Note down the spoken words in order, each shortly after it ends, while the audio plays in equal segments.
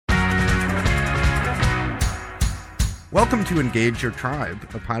Welcome to Engage Your Tribe,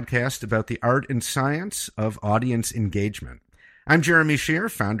 a podcast about the art and science of audience engagement. I'm Jeremy Shear,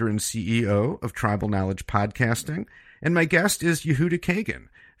 founder and CEO of Tribal Knowledge Podcasting, and my guest is Yehuda Cagen,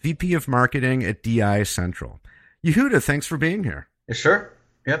 VP of Marketing at DI Central. Yehuda, thanks for being here. Sure.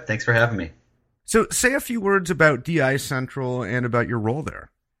 Yep, thanks for having me. So say a few words about DI Central and about your role there.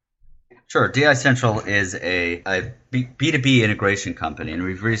 Sure. DI Central is a B2B integration company, and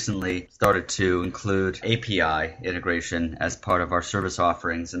we've recently started to include API integration as part of our service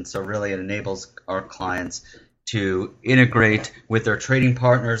offerings. And so really it enables our clients to integrate with their trading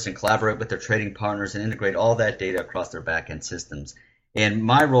partners and collaborate with their trading partners and integrate all that data across their back-end systems. And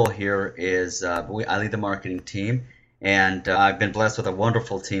my role here is I lead the marketing team, and I've been blessed with a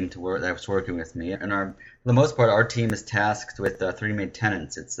wonderful team that's working with me. And for the most part, our team is tasked with three main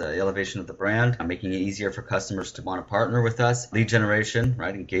tenets. It's the elevation of the brand, making it easier for customers to want to partner with us, lead generation,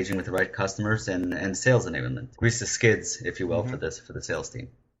 right, engaging with the right customers, and sales enablement. Grease the skids, if you will, for the sales team.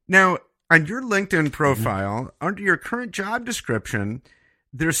 Now, on your LinkedIn profile, under your current job description,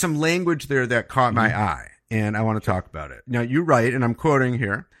 there's some language there that caught my eye, and I want to talk about it. Now, you write, and I'm quoting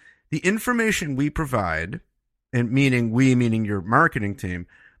here, the information we provide, and meaning your marketing team,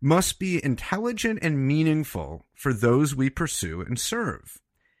 must be intelligent and meaningful for those we pursue and serve.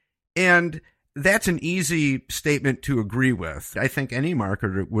 And that's an easy statement to agree with. I think any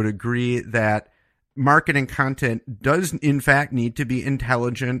marketer would agree that marketing content does, in fact, need to be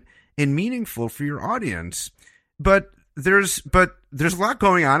intelligent and meaningful for your audience. But there's a lot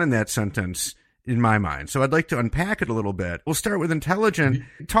going on in that sentence in my mind. So I'd like to unpack it a little bit. We'll start with intelligent.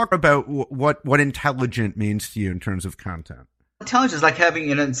 Talk about what intelligent means to you in terms of content. Intelligence is like having,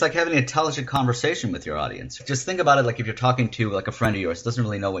 it's like having an intelligent conversation with your audience. Just think about it like if you're talking to like a friend of yours, doesn't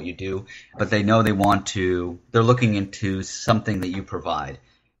really know what you do, but they know they're looking into something that you provide.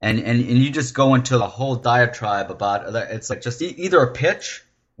 And you just go into a whole diatribe about, it's like just either a pitch,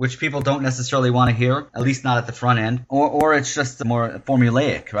 which people don't necessarily want to hear, at least not at the front end, or it's just more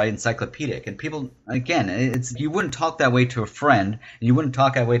formulaic, right, encyclopedic. And people, again, you wouldn't talk that way to a friend, and you wouldn't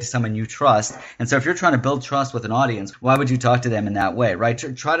talk that way to someone you trust. And so if you're trying to build trust with an audience, why would you talk to them in that way, right?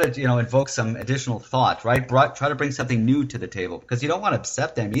 Try to, invoke some additional thought, right? Try to bring something new to the table, because you don't want to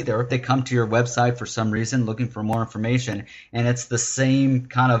upset them either. If they come to your website for some reason looking for more information, and it's the same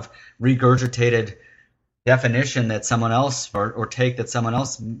kind of regurgitated definition that someone else or take that someone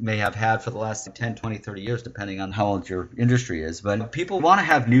else may have had for the last 10, 20, 30 years, depending on how old your industry is. But people want to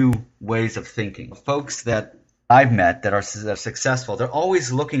have new ways of thinking. Folks that I've met that are successful, they're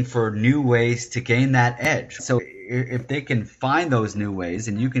always looking for new ways to gain that edge. So if they can find those new ways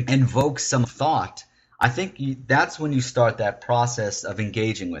and you can invoke some thought, I think that's when you start that process of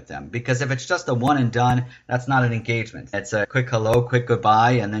engaging with them. Because if it's just a one and done, that's not an engagement. It's a quick hello, quick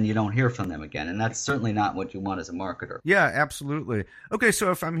goodbye, and then you don't hear from them again. And that's certainly not what you want as a marketer. Yeah, absolutely. Okay, so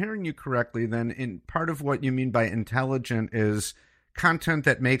if I'm hearing you correctly, then in part of what you mean by intelligent is content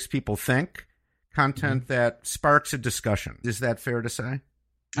that makes people think, content that sparks a discussion. Is that fair to say?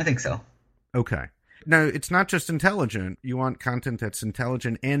 I think so. Okay. Now, it's not just intelligent. You want content that's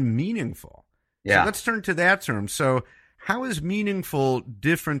intelligent and meaningful. Yeah. So let's turn to that term. So how is meaningful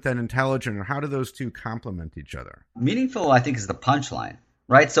different than intelligent, or how do those two complement each other? Meaningful, I think, is the punchline,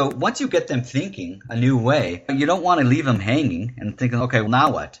 right? So once you get them thinking a new way, you don't want to leave them hanging and thinking, okay, well,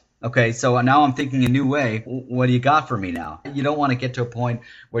 now what? Okay, so now I'm thinking a new way. What do you got for me now? You don't want to get to a point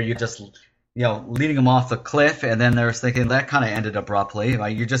where you're just leading them off the cliff, and then they're thinking that kind of ended abruptly.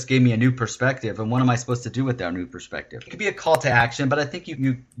 Like, you just gave me a new perspective, and what am I supposed to do with that new perspective? It could be a call to action, but I think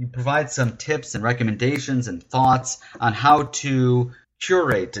you provide some tips and recommendations and thoughts on how to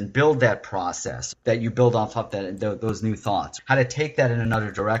curate and build that process that you build off of those new thoughts, how to take that in another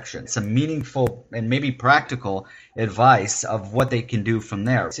direction, some meaningful and maybe practical advice of what they can do from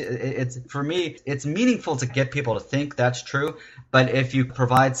there. It's for me, it's meaningful to get people to think, that's true, but if you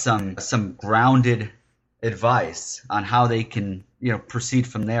provide some grounded advice on how they can proceed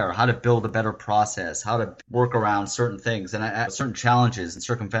from there, how to build a better process, how to work around certain things and certain challenges and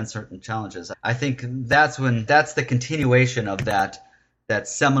circumvent certain challenges, I think that's the continuation of that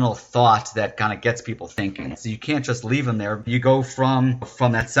seminal thought that kind of gets people thinking. So you can't just leave them there. You go from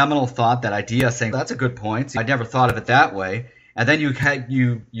that seminal thought, that idea, saying, that's a good point, I never thought of it that way. And then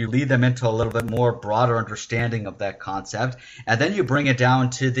you lead them into a little bit more broader understanding of that concept. And then you bring it down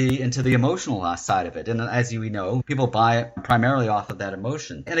into the emotional side of it. And as you know, people buy it primarily off of that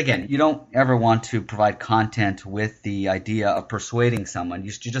emotion. And again, you don't ever want to provide content with the idea of persuading someone.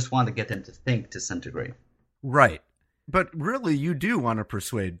 You just want to get them to think to some degree. Right. But really, you do want to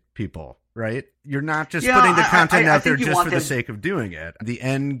persuade people, right? You're not just putting the content out there just for the sake of doing it. The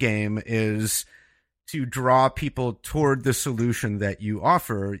end game is to draw people toward the solution that you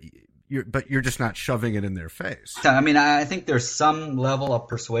offer, but you're just not shoving it in their face. I mean, I think there's some level of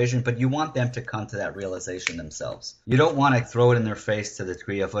persuasion, but you want them to come to that realization themselves. You don't want to throw it in their face to the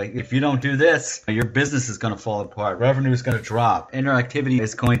degree of like, if you don't do this, your business is going to fall apart, revenue is going to drop, interactivity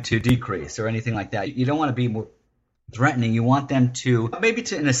is going to decrease, or anything like that. You don't want to be more threatening. You want them to, maybe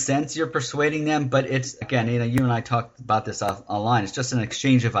in a sense you're persuading them, but it's, again, you and I talked about this online. It's just an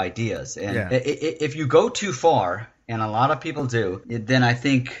exchange of ideas. And if you go too far, and a lot of people do, then I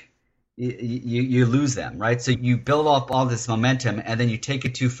think you lose them, right? So you build up all this momentum, and then you take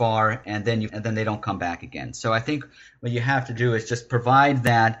it too far, and then they don't come back again. So I think what you have to do is just provide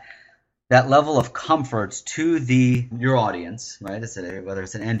that level of comfort to your audience, right? Whether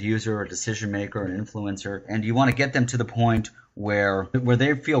it's an end user or decision maker or an influencer, and you want to get them to the point where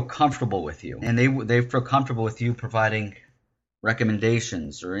they feel comfortable with you, and they feel comfortable with you providing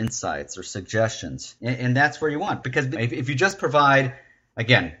recommendations or insights or suggestions, and that's where you want. Because if you just provide,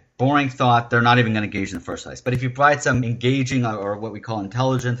 again, boring thought, they're not even going to engage in the first place. But if you provide some engaging or what we call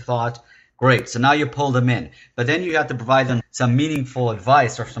intelligent thought, great. So now you pull them in. But then you have to provide them some meaningful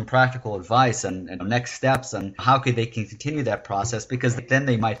advice or some practical advice and next steps on how they can continue that process, because then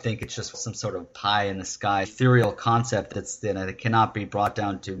they might think it's just some sort of pie in the sky, ethereal concept that cannot be brought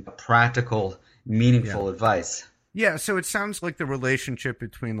down to practical, meaningful advice. Yeah, so it sounds like the relationship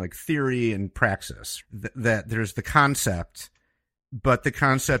between like theory and praxis, that there's the concept, but the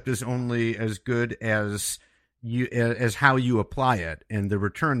concept is only as good as how you apply it and the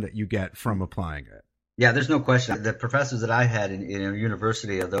return that you get from applying it. Yeah, there's no question. The professors that I had in a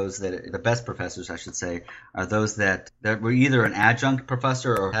university are those that, the best professors, I should say, are those that were either an adjunct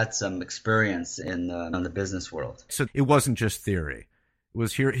professor or had some experience in the business world. So it wasn't just theory. It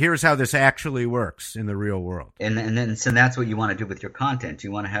was here's how this actually works in the real world. And then so that's what you want to do with your content.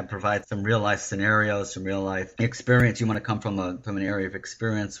 You want to provide some real life scenarios, some real life experience. You want to come from an area of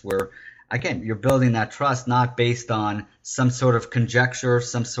experience where, again, you're building that trust not based on some sort of conjecture,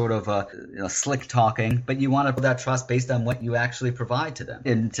 some sort of slick talking, but you want to build that trust based on what you actually provide to them.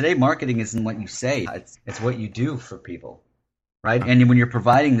 And today, marketing isn't what you say; it's what you do for people, right? And when you're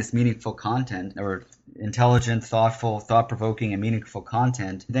providing this meaningful content, or intelligent, thoughtful, thought-provoking, and meaningful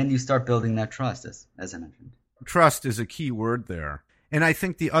content, then you start building that trust, as I mentioned. Trust is a key word there, and I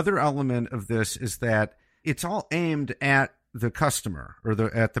think the other element of this is that it's all aimed at the customer or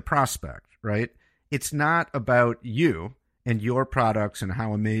at the prospect, right? It's not about you and your products and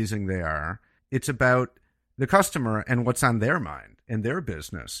how amazing they are. It's about the customer and what's on their mind and their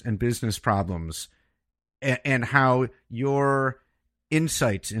business and business problems, and how your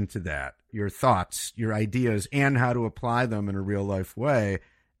insights into that, your thoughts, your ideas, and how to apply them in a real life way,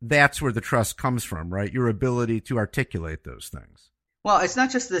 that's where the trust comes from, right? Your ability to articulate those things. Well, it's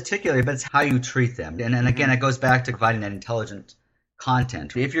not just the articulate, but it's how you treat them. And again, it goes back to providing that intelligent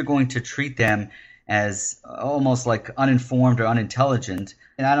content. If you're going to treat them as almost like uninformed or unintelligent,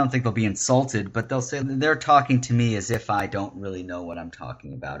 and I don't think they'll be insulted, but they'll say they're talking to me as if I don't really know what I'm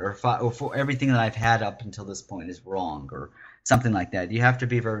talking about, or for everything that I've had up until this point is wrong, or something like that. You have to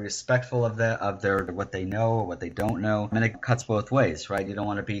be very respectful of their what they know or what they don't know. And it cuts both ways, right? You don't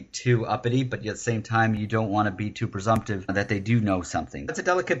want to be too uppity, but at the same time, you don't want to be too presumptive that they do know something. It's a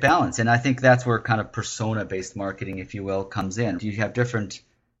delicate balance, and I think that's where kind of persona-based marketing, if you will, comes in. You have different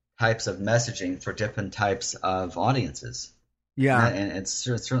types of messaging for different types of audiences. Yeah. And it's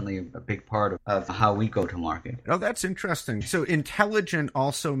certainly a big part of how we go to market. Oh, that's interesting. So intelligent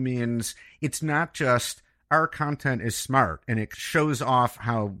also means it's not just our content is smart and it shows off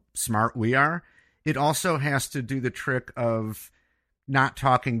how smart we are. It also has to do the trick of not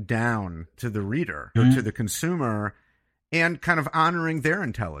talking down to the reader or to the consumer, and kind of honoring their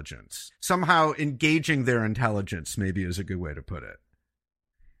intelligence. Somehow engaging their intelligence maybe is a good way to put it.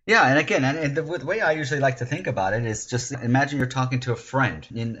 Yeah, and again, and the way I usually like to think about it is just imagine you're talking to a friend,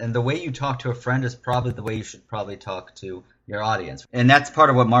 and the way you talk to a friend is probably the way you should probably talk to your audience. And that's part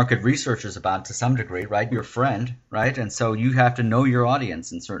of what market research is about to some degree, right? Your friend, right? And so you have to know your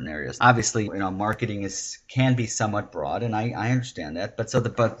audience in certain areas. Obviously, marketing can be somewhat broad, and I understand that. But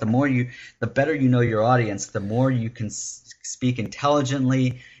the better you know your audience, the more you can speak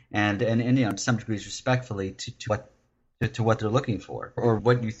intelligently and to some degrees respectfully to what they're looking for, or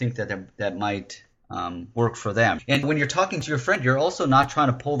what you think that might work for them. And when you're talking to your friend, you're also not trying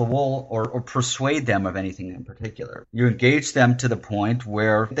to pull the wool or persuade them of anything in particular. You engage them to the point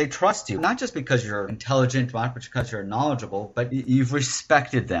where they trust you, not just because you're intelligent, not because you're knowledgeable, but you've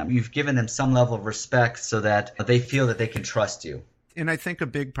respected them. You've given them some level of respect so that they feel that they can trust you. And I think a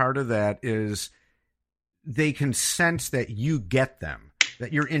big part of that is they can sense that you get them.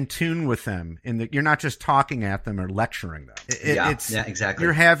 that you're in tune with them and that you're not just talking at them or lecturing them. Yeah, exactly.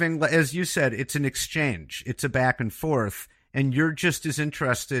 You're having, as you said, it's an exchange. It's a back and forth, and you're just as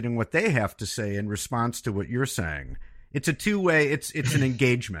interested in what they have to say in response to what you're saying. It's a two-way, it's an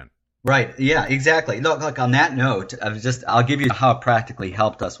engagement. Right. Yeah, exactly. Look, on that note, I'll give you how it practically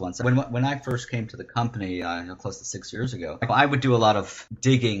helped us once. When I first came to the company, close to 6 years ago, I would do a lot of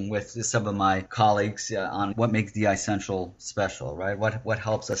digging with some of my colleagues on what makes DI Central special, right? What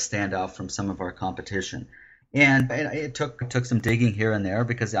helps us stand out from some of our competition. And it took some digging here and there,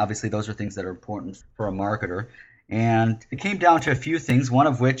 because obviously those are things that are important for a marketer. And it came down to a few things, one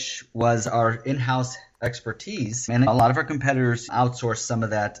of which was our in-house expertise. And a lot of our competitors outsource some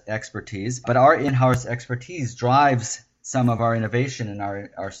of that expertise, but our in-house expertise drives some of our innovation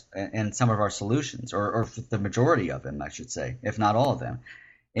and some of our solutions, or the majority of them, I should say, if not all of them.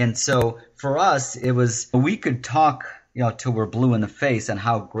 And so for us, it was, we could talk, till we're blue in the face on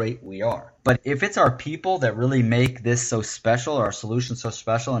how great we are. But if it's our people that really make this so special, our solution so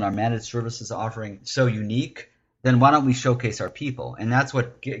special, and our managed services offering so unique, then why don't we showcase our people? And that's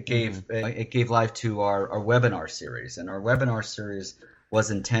what gave life to our webinar series. And our webinar series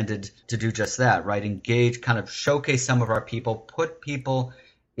was intended to do just that, right? Engage, kind of showcase some of our people, put people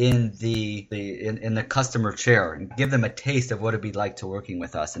in the customer chair, and give them a taste of what it'd be like to working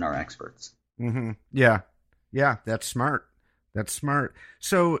with us and our experts. Mm-hmm. Yeah, that's smart.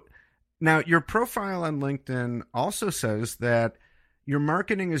 So now your profile on LinkedIn also says that your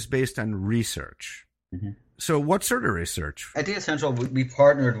marketing is based on research. Mm-hmm. So what sort of research? At DI Central, we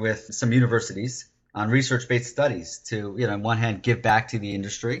partnered with some universities on research-based studies to, on one hand, give back to the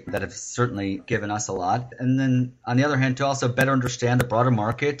industry that have certainly given us a lot. And then on the other hand, to also better understand the broader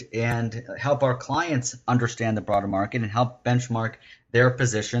market and help our clients understand the broader market and help benchmark their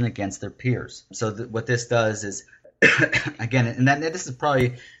position against their peers. So what this does is, again, and this is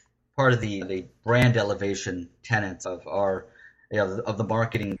probably part of the brand elevation tenets of our of the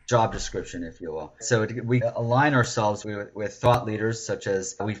marketing job description, if you will. So we align ourselves with thought leaders, such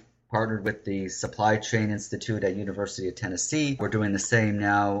as we've partnered with the Supply Chain Institute at University of Tennessee. We're doing the same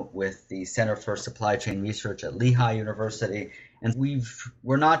now with the Center for Supply Chain Research at Lehigh University. And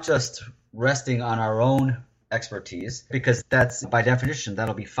we're not just resting on our own expertise, because that's, by definition,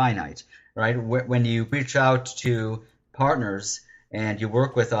 that'll be finite, right? When you reach out to partners and you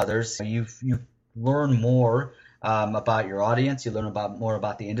work with others, you learn more about your audience, you learn more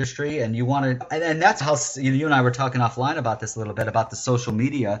about the industry, and you want to, and that's how you and I were talking offline about this a little bit, about the social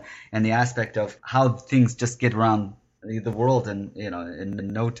media and the aspect of how things just get around the world in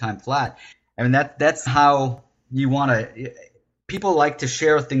no time flat. I mean, that's how you want to. People like to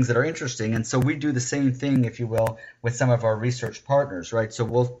share things that are interesting, and so we do the same thing, if you will, with some of our research partners, right? So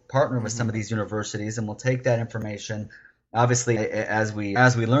we'll partner with some of these universities, and we'll take that information, obviously, as we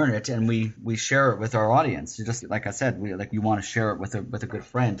learn it, and we share it with our audience. Just like I said, we want to share it with a good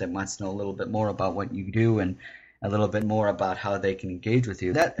friend that wants to know a little bit more about what you do and a little bit more about how they can engage with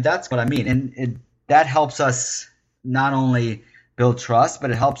you. That's what I mean, and that helps us not only build trust, but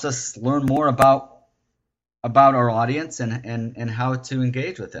it helps us learn more about our audience and how to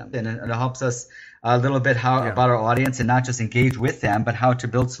engage with them, and it helps us a little bit about our audience, and not just engage with them, but how to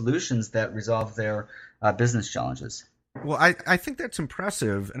build solutions that resolve their business challenges. Well, I think that's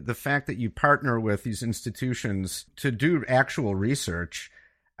impressive. The fact that you partner with these institutions to do actual research,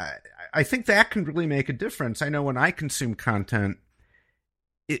 I think that can really make a difference. I know when I consume content,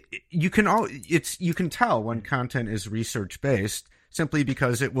 you can tell when content is research based, simply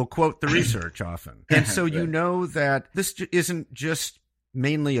because it will quote the research often. And so you know that this isn't just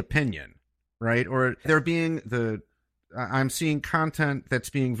mainly opinion, right? Or I'm seeing content that's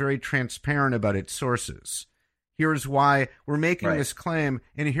being very transparent about its sources. Here's why we're making this claim,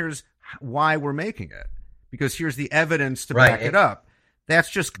 and here's why we're making it, because here's the evidence to back it up. That's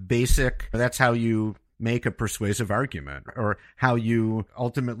just basic. That's how you make a persuasive argument, or how you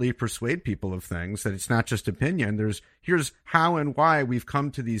ultimately persuade people of things, that it's not just opinion. Here's how and why we've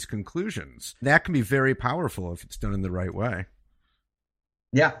come to these conclusions. That can be very powerful if it's done in the right way.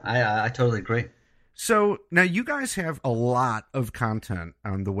 Yeah, I totally agree. So now you guys have a lot of content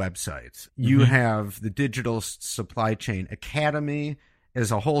on the website. You have the Digital Supply Chain Academy as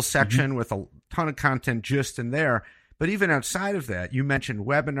a whole section with a ton of content just in there. But even outside of that, you mentioned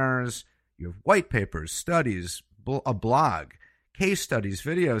webinars, you have white papers, studies, a blog, case studies,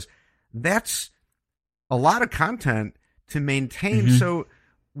 videos. That's a lot of content to maintain. So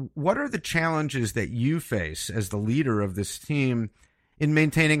what are the challenges that you face as the leader of this team in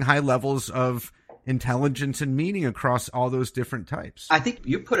maintaining high levels of intelligence and meaning across all those different types. I think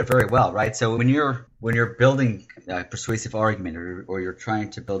you put it very well, right? So when you're building a persuasive argument or you're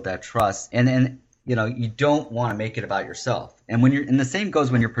trying to build that trust, and then you don't want to make it about yourself. And the same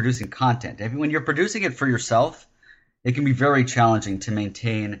goes when you're producing content. When you're producing it for yourself, it can be very challenging to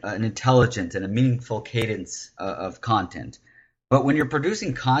maintain an intelligent and a meaningful cadence of content. But when you're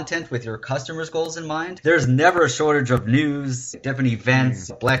producing content with your customers' goals in mind, there's never a shortage of news, different events,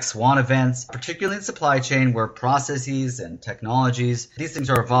 black swan events, particularly in supply chain where processes and technologies, these things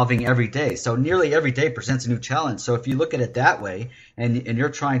are evolving every day. So nearly every day presents a new challenge. So if you look at it that way and you're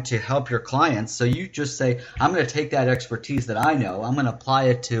trying to help your clients, so you just say, I'm going to take that expertise that I know, I'm going to apply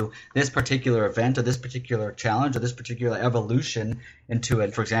it to this particular event or this particular challenge or this particular evolution into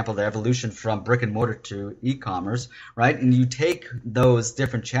it. For example, the evolution from brick and mortar to e-commerce, right? And you take those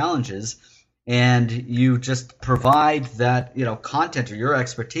different challenges and you just provide that, content or your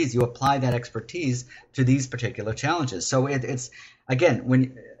expertise. You apply that expertise to these particular challenges. So it's again,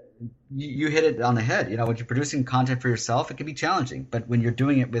 when you hit it on the head, when you're producing content for yourself, it can be challenging. But when you're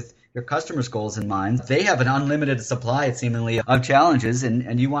doing it with your customers' goals in mind, they have an unlimited supply, seemingly, of challenges,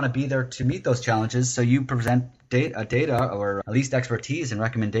 and you want to be there to meet those challenges. So you present data or at least expertise and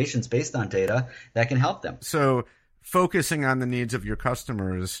recommendations based on data that can help them. So focusing on the needs of your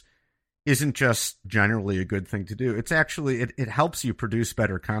customers isn't just generally a good thing to do. It's actually, it helps you produce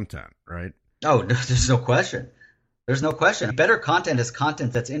better content, right? Oh, there's no question. There's no question. Better content is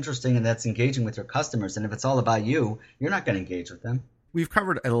content that's interesting and that's engaging with your customers. And if it's all about you, you're not going to engage with them. We've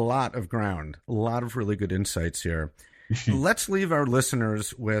covered a lot of ground, a lot of really good insights here. Let's leave our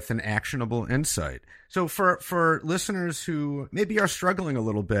listeners with an actionable insight. So for listeners who maybe are struggling a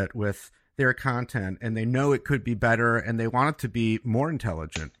little bit with their content and they know it could be better and they want it to be more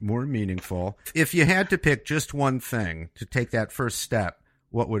intelligent, more meaningful, if you had to pick just one thing to take that first step,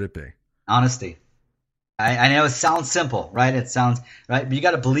 what would it be? Honesty. I know it sounds simple, right? It sounds right, but you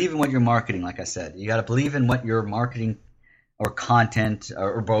got to believe in what you're marketing. Like I said, you got to believe in what your marketing or content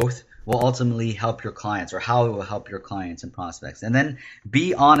or both will ultimately help your clients, or how it will help your clients and prospects. And then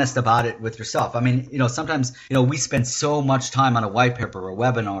be honest about it with yourself. I mean, sometimes, we spend so much time on a white paper or a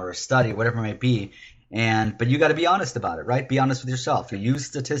webinar or a study, whatever it may be. But you got to be honest about it, right? Be honest with yourself. You use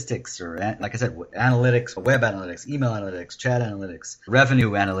statistics or, like I said, analytics, web analytics, email analytics, chat analytics, revenue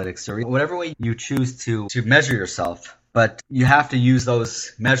analytics, or whatever way you choose to measure yourself. But you have to use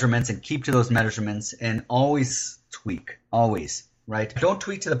those measurements and keep to those measurements and always tweak, always. Right? Don't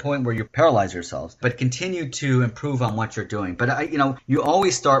tweak to the point where you paralyze yourselves, but continue to improve on what you're doing. But you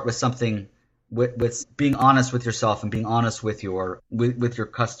always start with something, with being honest with yourself and being honest with your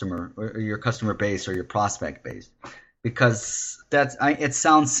customer or your customer base or your prospect base, because it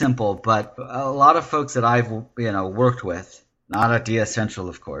sounds simple, but a lot of folks that I've worked with, not at DS Central,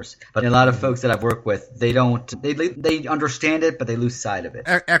 of course, but a lot of folks that I've worked with, they understand it, but they lose sight of it.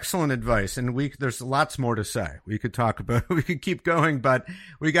 Excellent advice. And there's lots more to say. We could keep going, but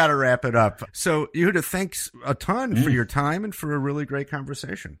we got to wrap it up. So Yehuda, thanks a ton for your time and for a really great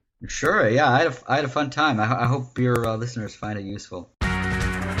conversation. Sure. Yeah. I had a fun time. I hope your listeners find it useful.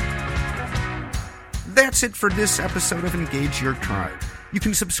 That's it for this episode of Engage Your Tribe. You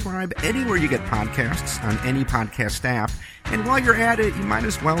can subscribe anywhere you get podcasts on any podcast app. And while you're at it, you might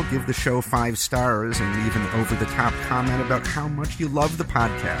as well give the show 5 stars and leave an over-the-top comment about how much you love the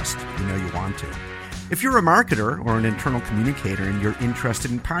podcast. You know you want to. If you're a marketer or an internal communicator and you're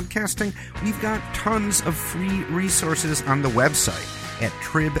interested in podcasting, we've got tons of free resources on the website at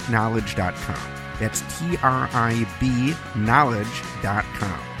tribknowledge.com. That's TRIB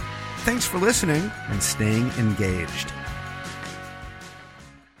knowledge.com. Thanks for listening and staying engaged.